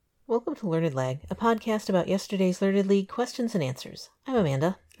Welcome to Learned Lag, a podcast about yesterday's Learned League questions and answers. I'm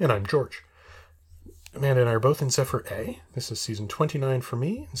Amanda. And I'm George. Amanda and I are both in Zephyr A. This is season 29 for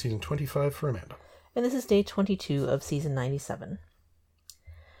me and season 25 for Amanda. And this is day 22 of season 97.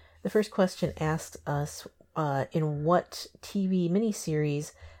 The first question asks us, in what TV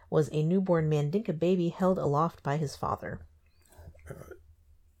miniseries was a newborn Mandinka baby held aloft by his father?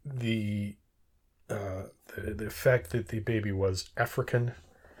 The fact that the baby was African,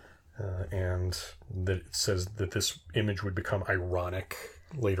 and that it says that this image would become ironic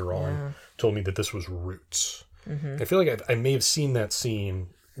later on, told me that this was Roots. Mm-hmm. I feel like I may have seen that scene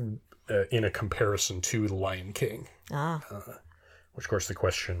in a comparison to The Lion King, which of course the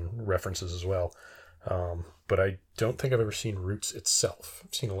question references as well. But I don't think I've ever seen Roots itself.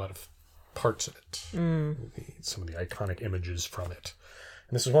 I've seen a lot of parts of it, some of the iconic images from it.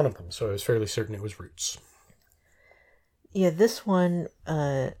 And this is one of them, so I was fairly certain it was Roots. Yeah, this one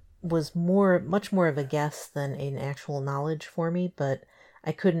was much more of a guess than an actual knowledge for me, but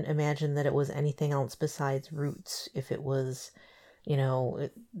I couldn't imagine that it was anything else besides Roots if it was,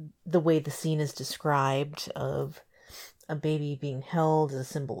 the way the scene is described of a baby being held as a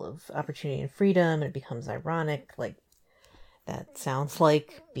symbol of opportunity and freedom, and it becomes ironic. Like, that sounds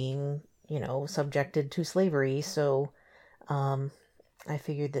like being, subjected to slavery. So I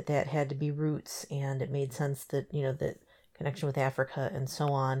figured that had to be Roots, and it made sense that, that connection with Africa and so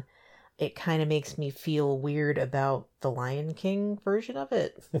on. It kind of makes me feel weird about the Lion King version of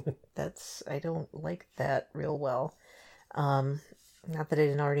it. I don't like that real well. Not that I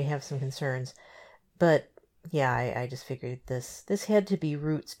didn't already have some concerns, but yeah, I just figured this had to be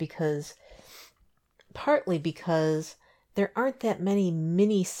Roots partly because there aren't that many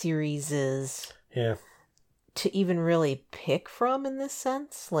mini-series to even really pick from in this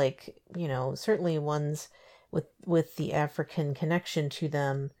sense. Like, certainly ones with the African connection to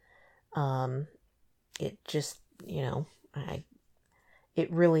them, it just, it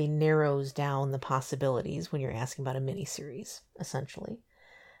really narrows down the possibilities when you're asking about a miniseries, essentially.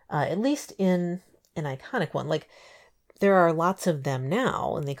 At least in an iconic one. Like, there are lots of them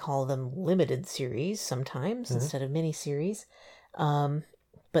now, and they call them limited series sometimes instead of miniseries.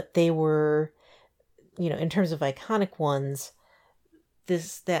 But they were, in terms of iconic ones,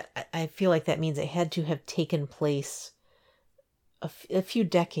 I feel like that means it had to have taken place a few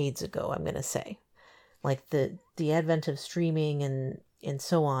decades ago, I'm going to say. Like the advent of streaming and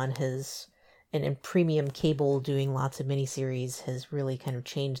so on and premium cable doing lots of miniseries has really kind of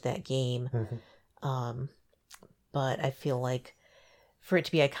changed that game. Mm-hmm. But I feel like for it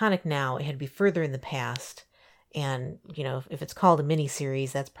to be iconic now, it had to be further in the past. And, if it's called a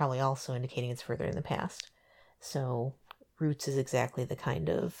miniseries, that's probably also indicating it's further in the past. So Roots is exactly the kind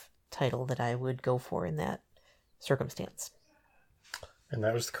of title that I would go for in that circumstance. And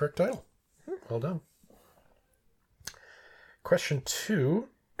that was the correct title. Well done. Question 2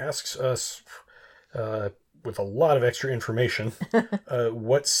 asks us, with a lot of extra information,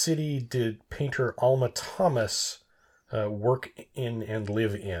 what city did painter Alma Thomas work in and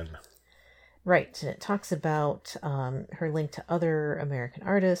live in? Right. And it talks about her link to other American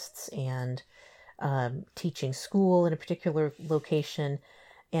artists and teaching school in a particular location.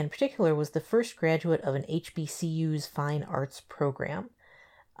 And in particular was the first graduate of an HBCU's fine arts program.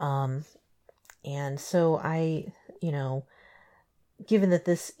 And so I, given that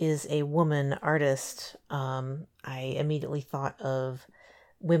this is a woman artist, I immediately thought of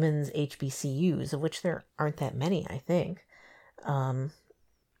women's HBCUs, of which there aren't that many, I think.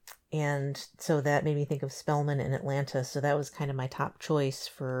 And so that made me think of Spelman in Atlanta. So that was kind of my top choice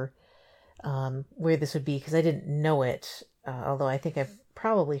for where this would be, because I didn't know it, although I think I've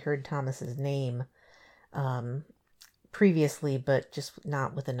probably heard Thomas's name previously, but just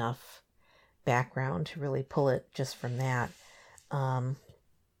not with enough background to really pull it just from that. I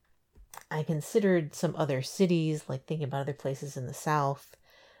considered some other cities, like thinking about other places in the South.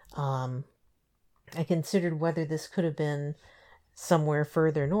 I considered whether this could have been somewhere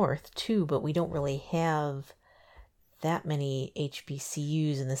further north too, but we don't really have that many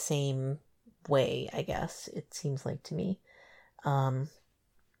HBCUs in the same way, I guess, it seems like to me. And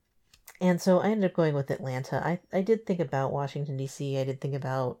so I ended up going with Atlanta. I did think about Washington, D.C. I did think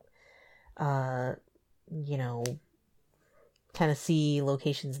about, Tennessee,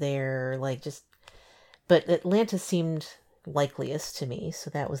 locations there, but Atlanta seemed likeliest to me, so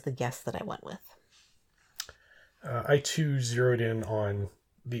that was the guess that I went with. I too zeroed in on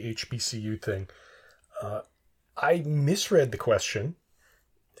the HBCU thing. I misread the question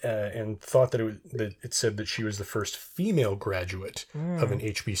and thought that it said that she was the first female graduate of an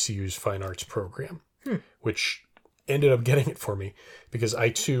HBCU's fine arts program, which ended up getting it for me because I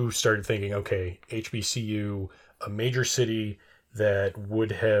too started thinking, okay, HBCU, a major city that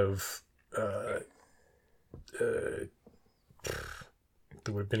would have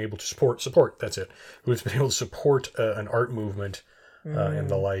that would have been able to support. That's it. Who has been able to support an art movement and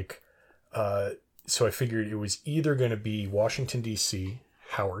the like. So I figured it was either going to be Washington D.C.,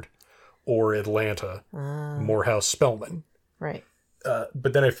 Howard, or Atlanta, Morehouse Spelman. Right.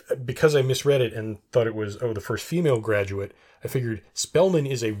 But then because I misread it and thought it was the first female graduate, I figured Spelman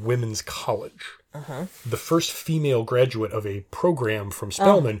is a women's college. Uh-huh. The first female graduate of a program from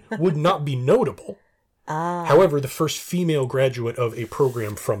Spelman would not be notable. However, the first female graduate of a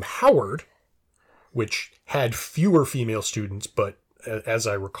program from Howard, which had fewer female students, but as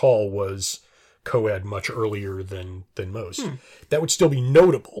I recall was co-ed much earlier than most, that would still be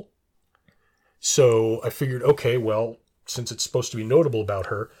notable. So I figured, okay, well, since it's supposed to be notable about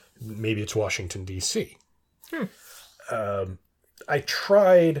her, maybe it's Washington, D.C. I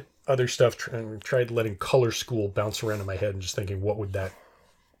tried other stuff, tried letting color school bounce around in my head and just thinking,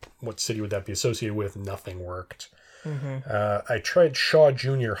 what city would that be associated with? Nothing worked. I tried Shaw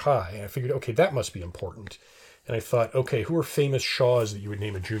Junior High, and I figured, okay, that must be important. And I thought, okay, who are famous Shaws that you would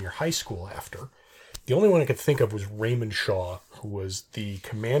name a junior high school after? The only one I could think of was Raymond Shaw, who was the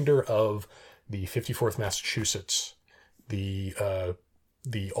commander of the 54th Massachusetts, the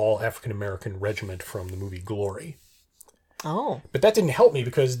all African-American regiment from the movie Glory. Oh. But that didn't help me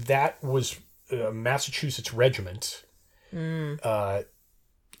because that was a Massachusetts regiment. And I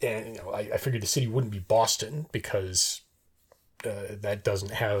figured the city wouldn't be Boston because that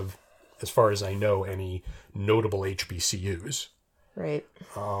doesn't have, as far as I know, any notable HBCUs. Right.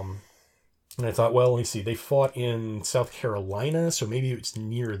 And I thought, well, let me see. They fought in South Carolina, so maybe it's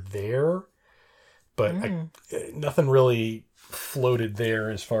near there. But nothing really floated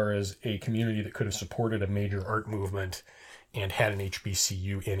there as far as a community that could have supported a major art movement and had an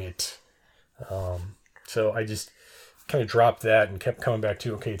HBCU in it. So I just kind of dropped that and kept coming back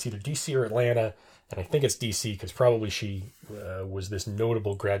to, okay, it's either DC or Atlanta. And I think it's DC because probably she was this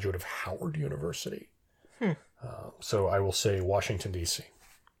notable graduate of Howard University. So I will say Washington, D.C.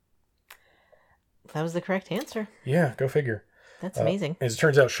 That was the correct answer. Yeah, go figure. That's amazing. As it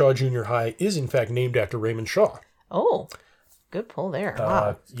turns out, Shaw Junior High is in fact named after Raymond Shaw. Oh, good pull there.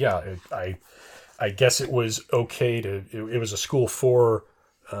 Wow. Yeah, I guess it was okay to. It was a school for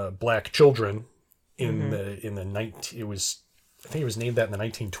black children in the 19. It was, I think it was named that in the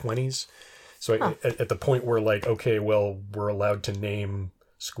 1920s. So at the point where like, okay, well, we're allowed to name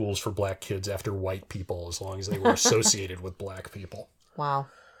schools for black kids after white people as long as they were associated with black people. Wow.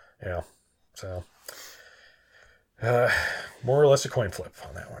 Yeah. So more or less a coin flip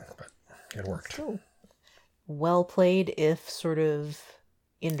on that one, but it worked. Cool. Well played, if sort of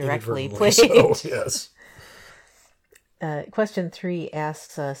indirectly played. So, yes. Question 3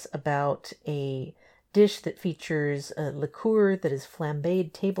 asks us about a dish that features a liqueur that is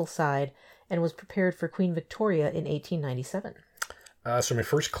flambéed tableside and was prepared for Queen Victoria in 1897. So my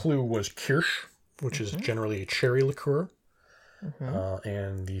first clue was kirsch, which is generally a cherry liqueur.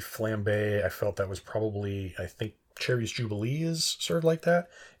 And the flambé, I felt that was probably, I think, Cherry's Jubilee is served like that.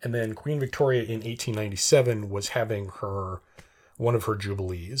 And then Queen Victoria in 1897 was having one of her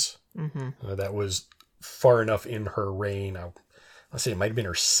Jubilees. That was far enough in her reign. I'll say it might have been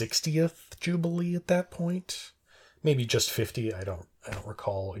her 60th Jubilee at that point. Maybe just 50. I don't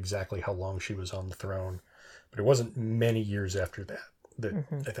recall exactly how long she was on the throne. But it wasn't many years after that. I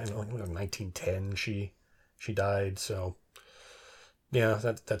think it was 1910 she died, so... Yeah,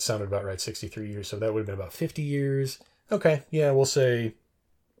 that sounded about right. 63 years, so that would have been about 50 years. Okay, yeah, we'll say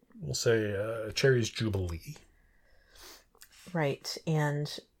Cherry's Jubilee. Right,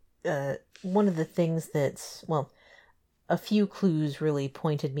 and one of the things that's, well, a few clues really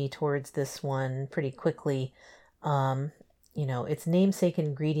pointed me towards this one pretty quickly. Its namesake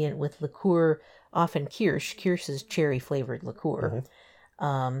ingredient with liqueur, often kirsch. Kirsch is cherry-flavored liqueur.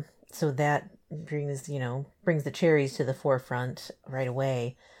 So that brings the cherries to the forefront right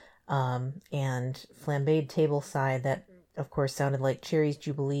away. And flambéed tableside, that of course sounded like Cherry's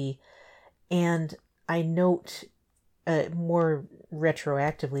Jubilee. And I note more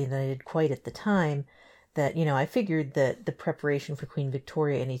retroactively than I did quite at the time that, I figured that the preparation for Queen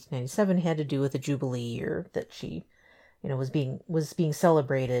Victoria in 1897 had to do with the Jubilee year that she, was being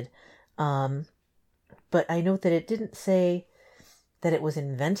celebrated. But I note that it didn't say that it was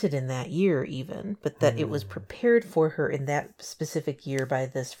invented in that year even, but that it was prepared for her in that specific year by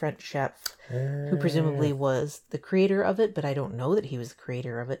this French chef who presumably was the creator of it, but I don't know that he was the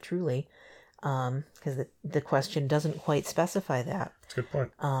creator of it truly, because the question doesn't quite specify that. That's a good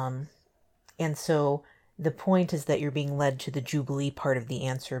point. And so the point is that you're being led to the Jubilee part of the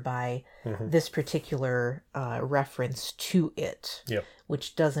answer by this particular reference to it, Yep.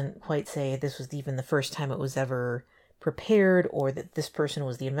 which doesn't quite say this was even the first time it was ever prepared or that this person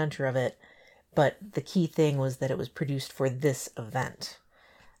was the inventor of it, but the key thing was that it was produced for this event.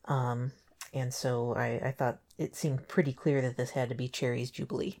 And so I thought it seemed pretty clear that this had to be Cherry's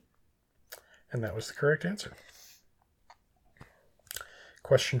Jubilee. And that was the correct answer.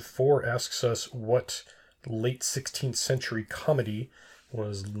 Question 4 asks us what late 16th century comedy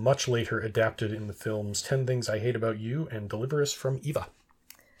was much later adapted in the films 10 Things I Hate About You and Deliver Us from Eva.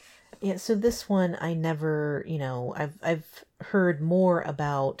 Yeah, so this one I never, I've heard more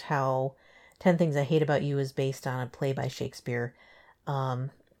about how 10 Things I Hate About You is based on a play by Shakespeare.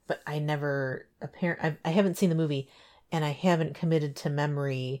 But I never, I haven't seen the movie, and I haven't committed to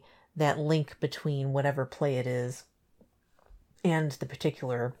memory that link between whatever play it is and the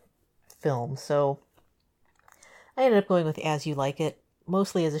particular film. So I ended up going with As You Like It,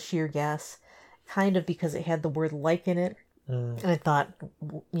 mostly as a sheer guess, kind of because it had the word like in it. And I thought,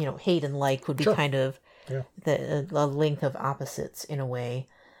 hate and like would be kind of a link of opposites in a way.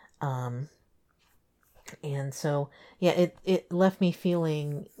 And so, it left me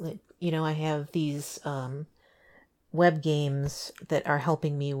feeling, I have these web games that are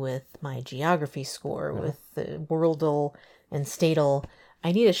helping me with my geography score, with the Worldle and Statel.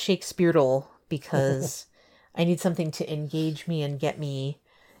 I need a Shakespeareal because I need something to engage me and get me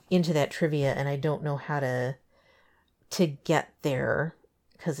into that trivia, and I don't know how to get there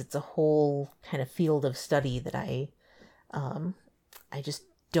because it's a whole kind of field of study that I just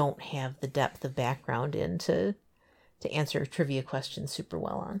don't have the depth of background in to answer trivia questions super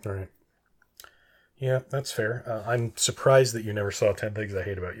well on. All right. Yeah, that's fair. I'm surprised that you never saw 10 Things I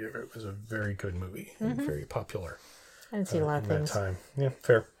Hate About You. It was a very good movie and very popular. I didn't see a lot of things. That time. Yeah,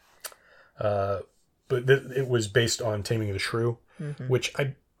 fair. But it was based on Taming of the Shrew, which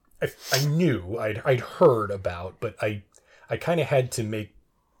I knew, I'd heard about, but I kind of had to make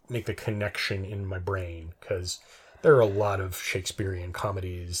the connection in my brain because there are a lot of Shakespearean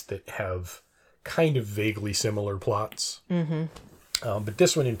comedies that have kind of vaguely similar plots. But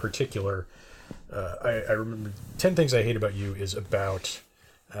this one in particular, I remember 10 Things I Hate About You is about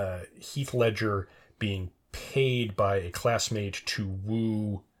Heath Ledger being paid by a classmate to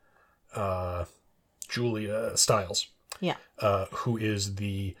woo Julia Stiles. Yeah. Who is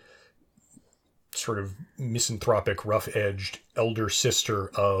the sort of misanthropic, rough-edged elder sister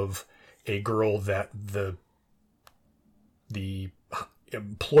of a girl that the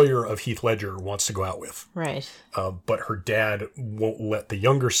employer of Heath Ledger wants to go out with. Right. But her dad won't let the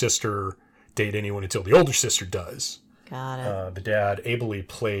younger sister date anyone until the older sister does. Got it. The dad, ably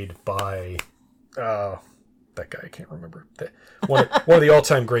played by that guy, I can't remember. One of the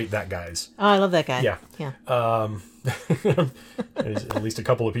all-time great that guys. Oh, I love that guy. Yeah. Yeah. There's at least a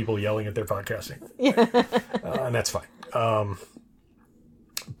couple of people yelling at their podcasting. Yeah. And that's fine.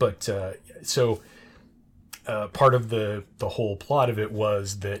 So part of the whole plot of it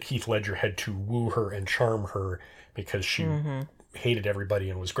was that Heath Ledger had to woo her and charm her because she hated everybody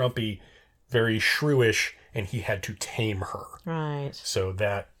and was grumpy, very shrewish, and he had to tame her. Right. So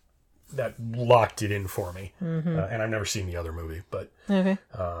that locked it in for me. And I've never seen the other movie, but Okay.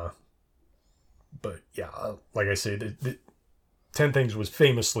 But yeah, like I say, the 10 Things was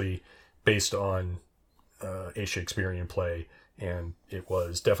famously based on a Shakespearean play, and it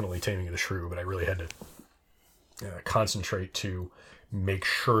was definitely Taming of the Shrew, but I really had to concentrate to make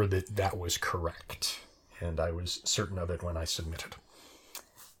sure that was correct. And I was certain of it when I submitted.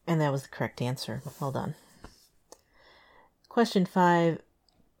 And that was the correct answer. Well done. Question 5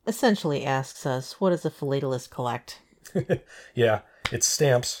 essentially asks us, what does a philatelist collect? Yeah, it's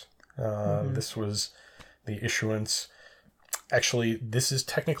stamps. This was the issuance. Actually, this is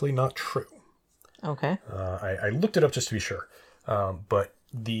technically not true. Okay. I looked it up just to be sure. But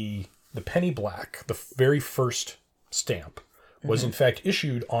the penny black, the very first stamp, was in fact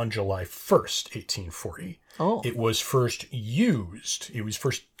issued on July 1st, 1840. Oh. It was first used. It was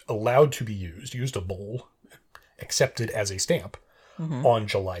first allowed to be usable, accepted as a stamp, on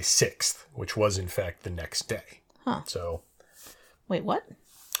July 6th, which was in fact the next day. Huh. So. Wait, what?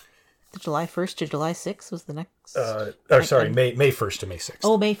 The July 1st to July 6th was the next... May 1st to May 6th.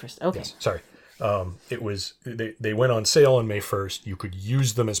 Oh, May 1st. Okay. Yes, sorry. It was... They went on sale on May 1st. You could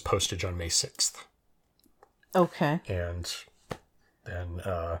use them as postage on May 6th. Okay. And then,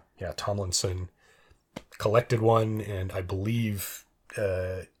 Tomlinson collected one, and I believe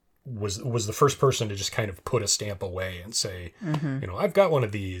was the first person to just kind of put a stamp away and say, I've got one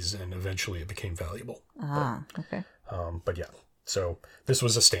of these, and eventually it became valuable. Ah, okay. But yeah, so this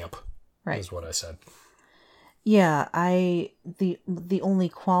was a stamp. Right. Is what I said. Yeah, the only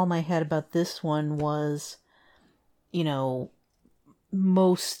qualm I had about this one was, you know,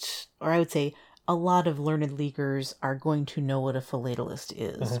 most, or I would say a lot of learned leaguers are going to know what a philatelist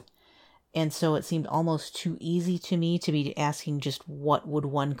is. And so it seemed almost too easy to me to be asking just what would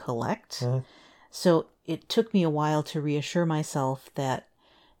one collect. So it took me a while to reassure myself that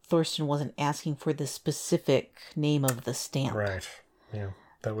Thorsten wasn't asking for the specific name of the stamp. Right. Yeah,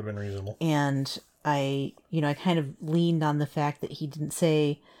 that would have been reasonable. And I kind of leaned on the fact that he didn't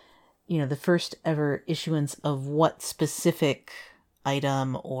say, the first ever issuance of what specific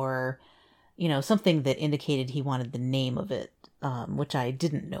item or, something that indicated he wanted the name of it, which I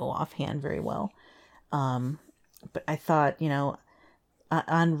didn't know offhand very well. But I thought,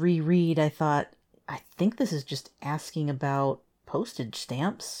 on reread, I thought, I think this is just asking about postage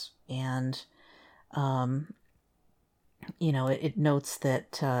stamps. And, it notes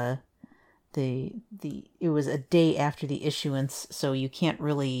that it was a day after the issuance, so you can't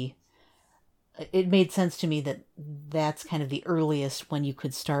really. It made sense to me that that's kind of the earliest when you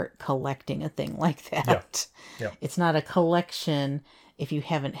could start collecting a thing like that. Yeah. It's not a collection if you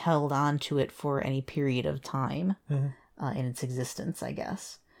haven't held on to it for any period of time in its existence, I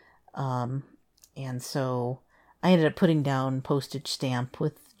guess. And so I ended up putting down postage stamp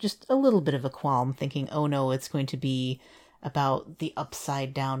with just a little bit of a qualm, thinking, oh no, it's going to be about the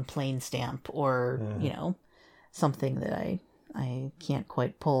upside down plain stamp or, something that I can't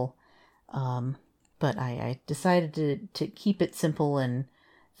quite pull. But I decided to keep it simple and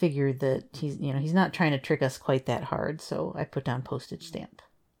figured that he's not trying to trick us quite that hard. So I put down postage stamp.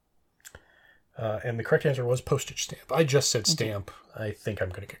 And the correct answer was postage stamp. I just said stamp. I think I'm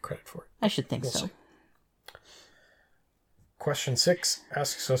going to get credit for it. I should think We'll so. see. Question 6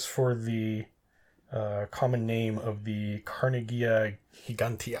 asks us for the common name of the Carnegie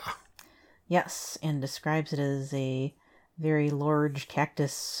gigantea. Yes, and describes it as a very large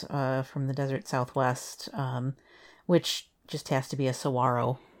cactus from the desert southwest, which just has to be a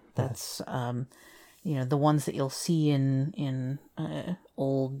saguaro. That's the ones that you'll see in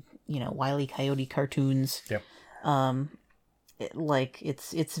old Wile E. Coyote cartoons. Yep.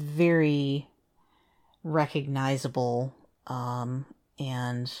 It's very recognizable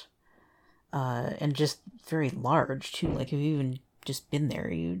and just very large too. Like if you've even just been there,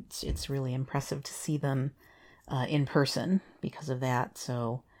 it's really impressive to see them in person because of that.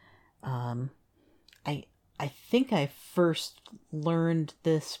 So I think I first learned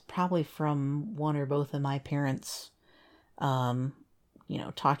this probably from one or both of my parents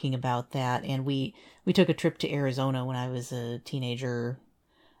talking about that. And we took a trip to Arizona when I was a teenager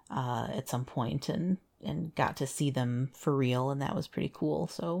at some point and got to see them for real, and that was pretty cool.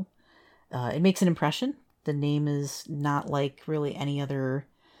 So it makes an impression. The name is not like really any other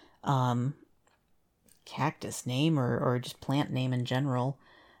cactus name or just plant name in general.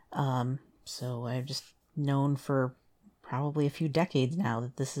 So I've just known for probably a few decades now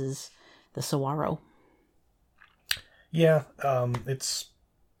that this is the saguaro. Yeah, I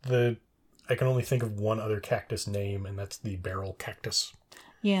can only think of one other cactus name, and that's the barrel cactus.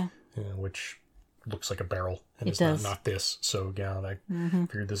 Yeah. Which looks like a barrel, and It it's does. not this. So yeah, I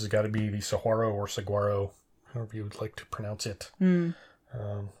figured this has got to be the saguaro or saguaro, however you would like to pronounce it. And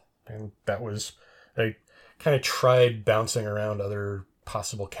that was, I kind of tried bouncing around other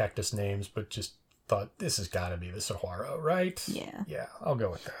possible cactus names, but just thought this has got to be the saguaro, right? Yeah. Yeah, I'll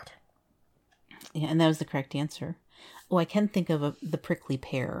go with that. Yeah, and that was the correct answer. Oh, I can think of the prickly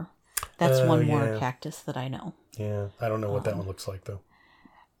pear. That's one more cactus that I know. Yeah, I don't know what that one looks like, though.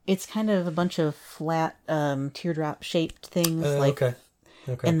 It's kind of a bunch of flat teardrop-shaped things. Okay.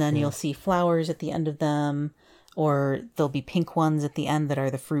 And then you'll see flowers at the end of them, or there'll be pink ones at the end that are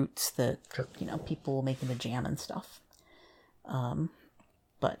the fruits that, people will make into jam and stuff.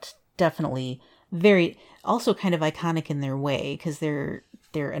 But definitely also kind of iconic in their way, because they're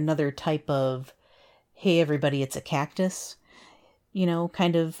another type of, hey, everybody, it's a cactus.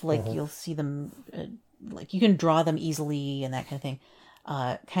 Kind of like you'll see them, like you can draw them easily and that kind of thing.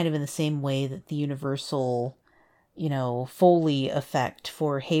 Kind of in the same way that the universal, Foley effect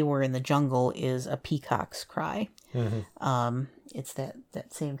for "Hey, we're in the jungle" is a peacock's cry. It's that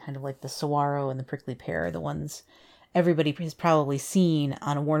same kind of like the saguaro and the prickly pear, the ones everybody has probably seen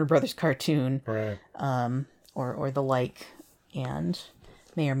on a Warner Brothers cartoon, right? Or the like, and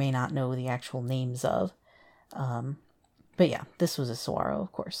may or may not know the actual names of. But yeah, this was a saguaro,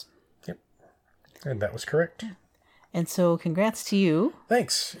 of course. Yep, and that was correct. And so, congrats to you.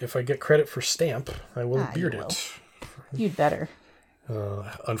 Thanks. If I get credit for stamp, I will beard it. You'd better.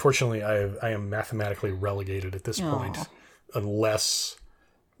 Unfortunately, I am mathematically relegated at this point, unless,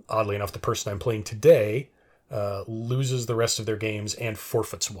 oddly enough, the person I'm playing today loses the rest of their games and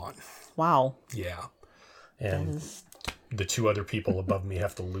forfeits one. Wow. Yeah. And the two other people above me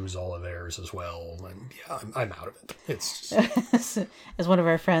have to lose all of theirs as well. And yeah, I'm out of it. It's just... As one of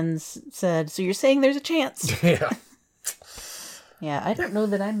our friends said, so you're saying there's a chance? Yeah. Yeah, I don't know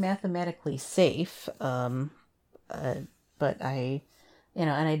that I'm mathematically safe. But I, and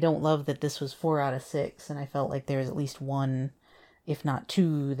I don't love that this was 4 out of 6, and I felt like there was at least one, if not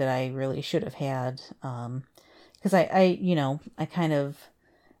two, that I really should have had. Because I kind of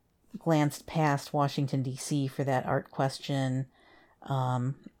glanced past Washington, D.C. for that art question,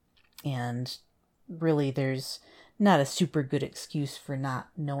 and really there's not a super good excuse for not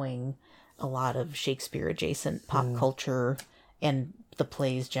knowing a lot of Shakespeare-adjacent pop culture and the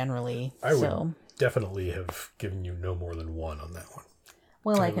plays generally. I would definitely have given you no more than 1 on that one.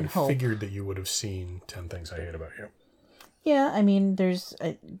 Well, I can hope. I figured that you would have seen 10 Things I Hate About You. Yeah, I mean,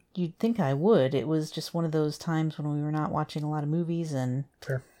 you'd think I would. It was just one of those times when we were not watching a lot of movies, and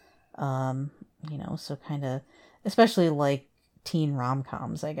fair. So kind of, especially like teen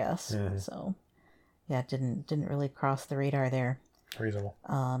rom-coms, I guess. Mm-hmm. So, yeah, it didn't really cross the radar there. Reasonable.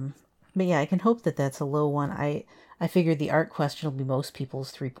 But yeah, I can hope that that's a low one. I figured the art question will be most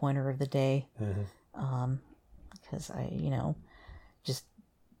people's 3-pointer of the day. Mm-hmm. Because just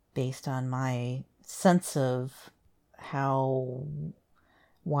based on my sense of how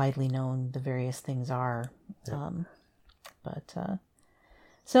widely known the various things are. Yep.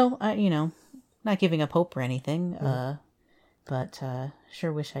 So not giving up hope or anything, but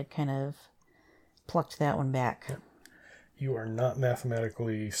sure wish I'd kind of plucked that one back. Yep. You are not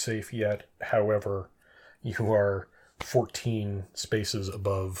mathematically safe yet. However, you are 14 spaces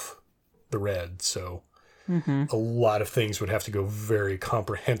above the red, so a lot of things would have to go very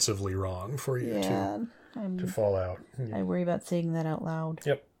comprehensively wrong for you to fall out. I worry about saying that out loud.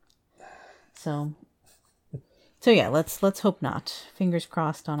 Yep. So yeah, let's hope not. Fingers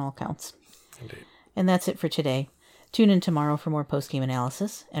crossed on all counts. Indeed. And that's it for today. Tune in tomorrow for more post-game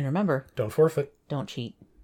analysis. And remember, don't forfeit. Don't cheat.